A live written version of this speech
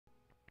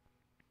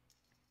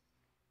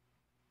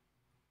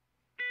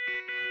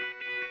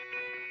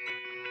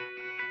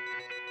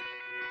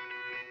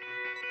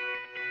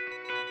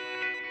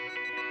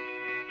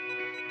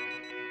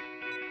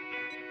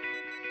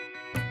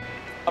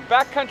A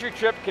backcountry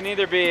trip can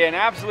either be an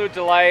absolute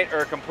delight or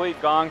a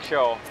complete gong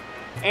show.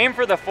 Aim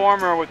for the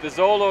former with the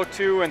Zolo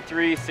 2 and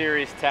 3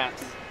 series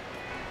tents.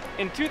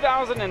 In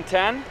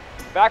 2010,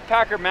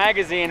 Backpacker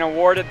Magazine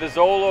awarded the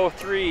Zolo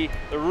 3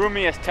 the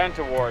roomiest tent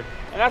award,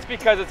 and that's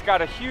because it's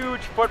got a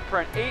huge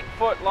footprint, 8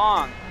 foot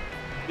long.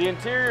 The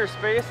interior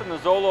space on the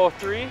Zolo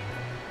 3,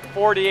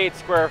 48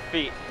 square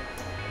feet.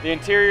 The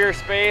interior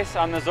space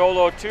on the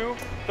Zolo 2,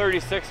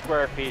 36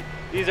 square feet.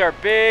 These are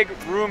big,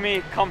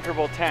 roomy,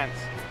 comfortable tents.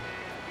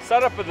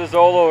 Setup of the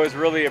Zolo is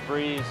really a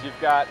breeze. You've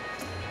got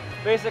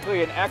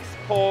basically an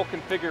X-pole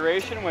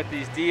configuration with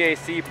these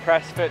DAC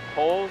press fit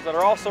poles that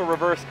are also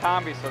reverse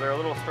combi, so they're a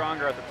little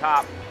stronger at the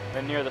top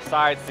than near the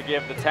sides to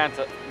give the tent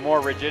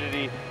more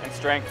rigidity and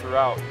strength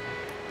throughout.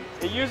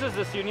 It uses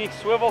this unique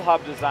swivel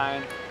hub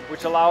design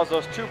which allows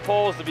those two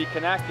poles to be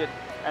connected,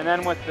 and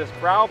then with this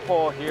brow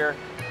pole here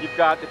you've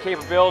got the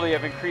capability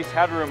of increased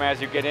headroom as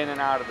you get in and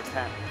out of the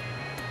tent.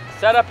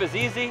 Setup is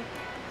easy.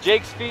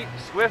 Jake's feet,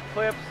 Swift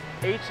clips,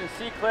 H and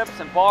C clips,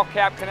 and ball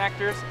cap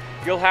connectors.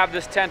 You'll have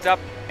this tent up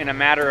in a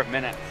matter of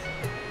minutes.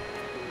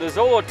 The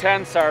Zolo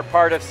tents are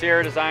part of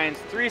Sierra Design's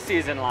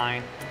 3-season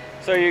line,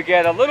 so you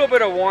get a little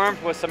bit of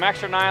warmth with some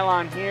extra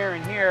nylon here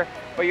and here,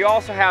 but you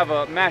also have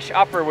a mesh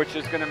upper which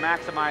is going to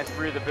maximize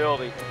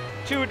breathability.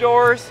 2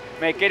 doors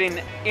make getting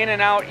in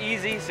and out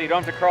easy, so you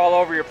don't have to crawl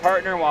over your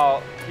partner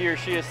while he or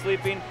she is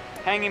sleeping.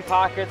 Hanging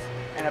pockets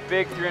and a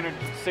big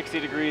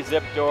 360-degree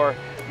zip door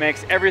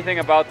makes everything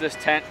about this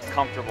tent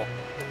comfortable.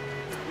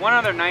 One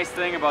other nice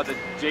thing about the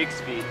Jake's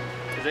feet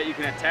is that you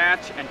can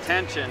attach and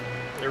tension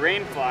the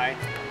rainfly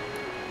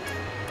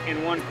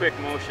in one quick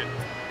motion.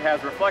 It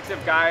has reflective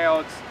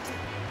guyouts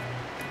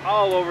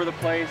all over the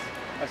place,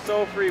 a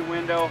so-free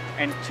window,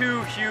 and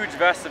 2 huge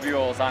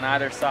vestibules on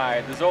either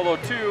side. The Zolo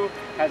 2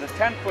 has a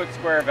 10-foot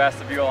square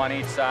vestibule on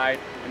each side,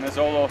 and the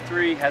Zolo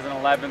 3 has an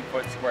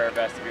 11-foot square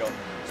vestibule.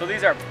 So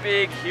these are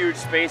big, huge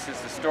spaces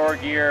to store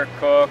gear,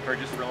 cook, or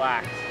just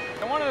relax.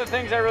 And one of the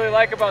things I really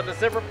like about the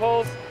zipper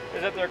pulls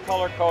is that they're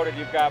color-coded.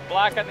 You've got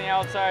black on the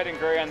outside and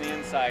gray on the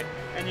inside.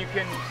 And you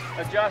can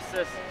adjust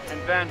this and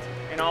vent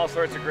in all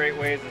sorts of great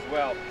ways as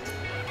well.